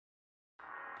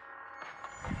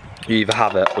You either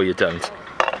have it or you don't.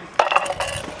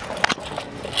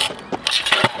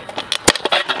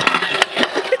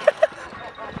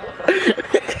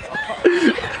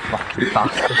 Fucking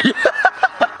bastard.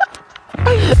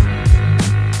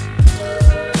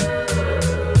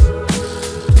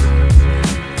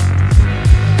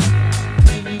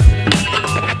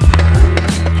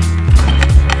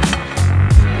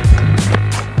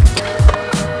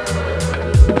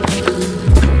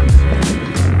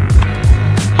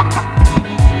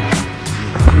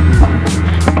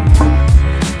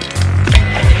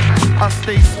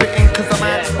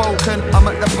 I'm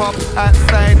at the pub,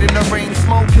 outside in the rain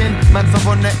smoking. Man's up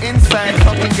on the inside,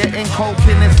 fucking getting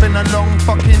coking. It's been a long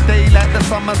fucking day like the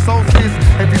summer solstice.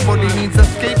 Everybody needs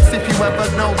escapes if you ever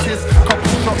notice.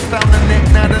 Couple shots down the neck,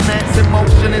 now the night's in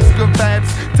motion. It's good vibes,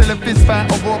 till a fist fight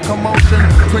or walk commotion.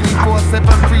 24/7,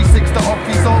 360 the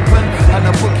office open. And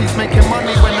the bookies making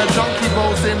money when the junkie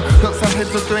rolls in. Lots of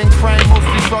heads are doing crime,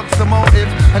 mostly drugs the motive.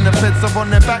 And the feds are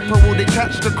on their back, but will they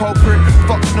catch the culprit?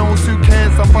 Fuck knows, who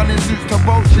cares? I'm running suits to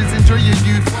roaches. Enjoy your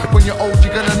youth. When you're old,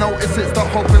 you're gonna notice it. Start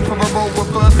hoping for a role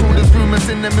reversal. There's rumours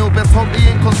in the mill, best hope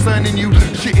they ain't concerning you.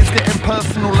 Shit is getting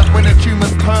personal, like when a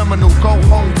tumour's terminal. Go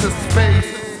home to space.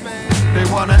 They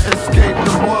wanna escape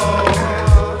the world.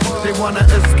 They wanna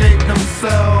escape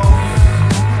themselves.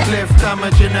 Left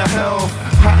damage in their health.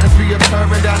 Patterns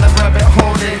reoccurring down the rabbit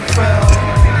hole they fell.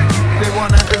 They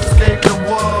wanna escape the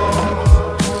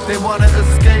world. They wanna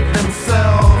escape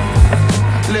themselves.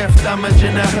 Left damage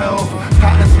in their health.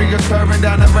 Patterns reoccurring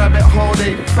down the rabbit hole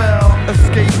they fell.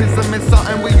 Escapism is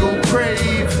something we all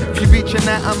crave. If you're reaching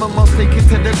that, I'ma most take it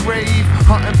to the grave.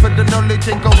 Hunting for the knowledge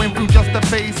and going through just the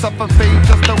face of a fate.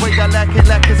 Just the way I like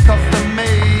it's custom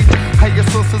made. Higher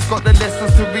sources got the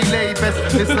lessons to relay. Best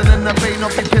listen in the vein,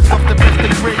 not be pissed off the best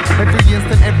and great. Every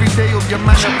instant, every day of your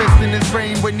manifesting his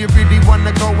brain. When you really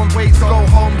wanna go and wait, go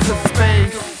home to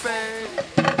space.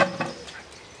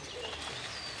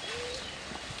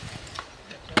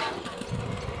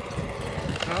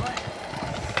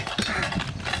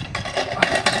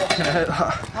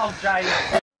 Oh, Jay.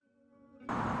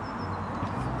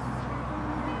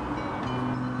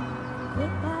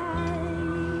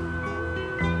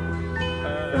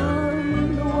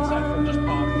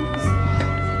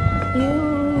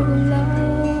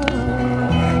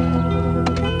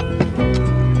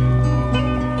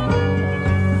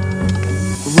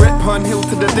 Pun hill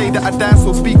to the day that I die,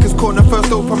 so speakers corner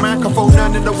first open microphone,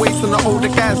 earning the waste on the older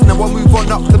guys. Now I move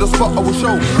on up to the spot, I will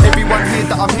show everyone here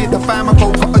that I'm here to find my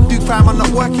goal. Gotta do time, I'm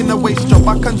not working the waste job.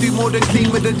 I can do more than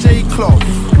clean with a J-cloth.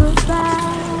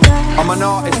 I'm an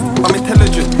artist, I'm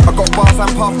intelligent. I got bars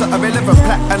and paths that are relevant.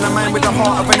 Black and a man with the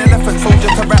heart of an elephant.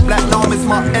 Soldier to rap like Nam is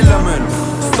my element.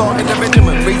 Starting the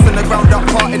regiment, raising the ground up,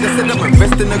 part in the sediment.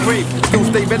 Rest in the grave, still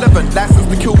stay relevant. License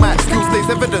to kill Matt, still stays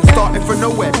evident. Starting from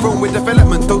nowhere, grown with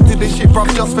development. Don't do this shit,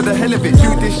 bruv, just for the hell of it. Do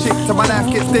this shit till my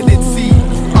life gets deaded. See,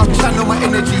 I'm channel my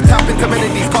energy, tap into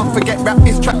melodies. Can't forget rap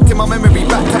is trapped in my memory.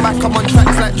 Back to back, I'm on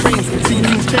tracks like trains. See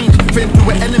things change, been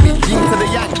through an enemy. Yin to the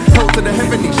yang, hell to the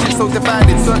heavenly. Shit so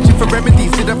divided, searching for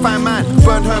remedies. Didn't find man,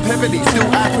 burn herb heavily. Still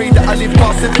I pray that I live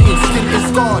past 70. Skin is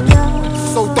scarred,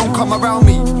 so don't come around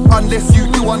me unless you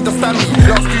do understand me.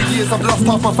 Last few years I've lost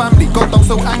half my family. God, I'm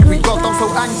so angry, God, I'm so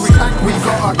angry. We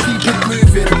gotta keep it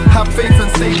moving. Have faith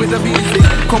and stay with the music.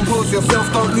 Compose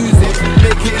yourself, don't lose it.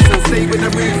 Make hits and stay with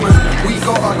the movement. We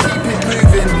gotta keep it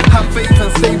moving. Have faith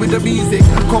and stay with the music.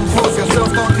 Compose yourself,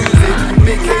 don't lose it.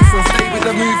 Make hits and stay with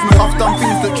the movement. I've done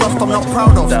things that trust I'm not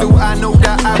proud of. Still I know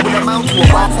that I will amount to a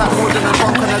wild type more than a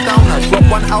drunk and a downer. Drop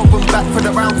one album back for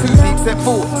the round two. The except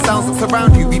for sounds that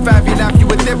surround you. Revive your life, you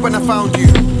were dead when I found you.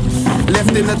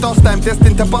 Left in the dust, I'm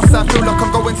destined to bust. I feel like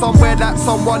I'm going somewhere like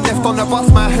someone left on the bus.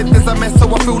 My head is a mess, so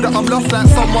I feel that I'm lost. Like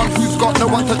someone who's got no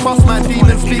one to trust. My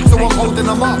demons speak, so I'm holding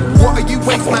them up. What are you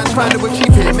waste, man, trying to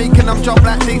achieve here? Making them jump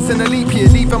like dates in a leap year.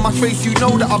 Leaving my trace, you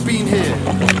know that I've been here.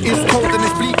 It's cold and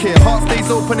it's bleak here. Heart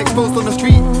stays open, exposed on the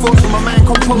street. Thoughts from my mind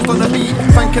composed on the beat.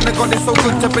 Thanking the God it's so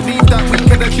good to believe that we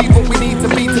can achieve what we need to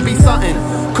be something.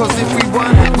 Cause if we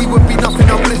weren't, we would be nothing.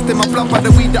 I'm blessed in my blood by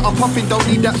the weed that I'm puffing. Don't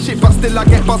need that shit, but still I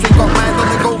get buzzing. Got mind on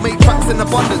the go, make tracks in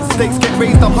abundance. Stakes get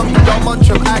raised, I'm hungry, don't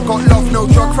munch 'em. I got love, no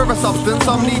drug for a substance.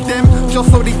 Some need them, just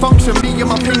so they function. Me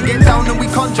and my pin get down and we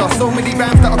conjure. So many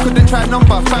rhymes that I couldn't try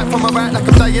number. Fight for my right like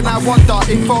I'm dying, I wonder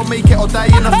if I'll make it or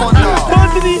die in a thunder.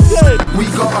 We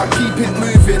gotta keep it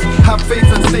moving. Have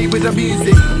faith and stay with the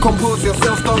music. Compose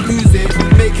yourself, don't lose it.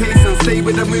 Make haste and stay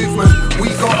with the movement.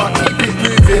 We gotta keep it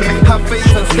moving. Have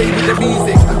faith and stay with the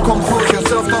music. Compose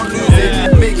yourself, don't lose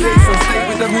it. Make haste and stay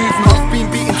with the movement. I've been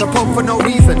beaten to pulp for no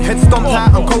reason. Head stomped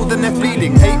out, I'm cold and they're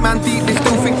bleeding. 8 man deep, they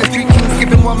still think the street king's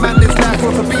giving one man this life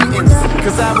for beatings.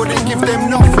 Cause I man wouldn't give them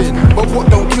nothing. But what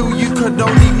don't kill you could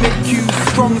only make you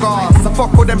stronger. So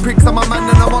fuck all them pricks, I'm a man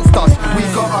and a monster. We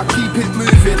gotta keep it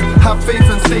moving. Have faith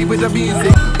and stay with the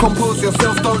music. Compose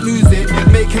yourself, don't lose it.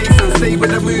 Make haste and stay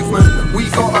with the movement. We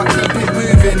gotta keep it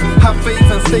moving. Have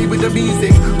faith and stay with the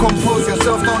music. Compose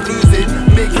yourself, don't lose it.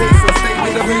 Make haste and stay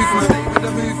with the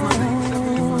movement.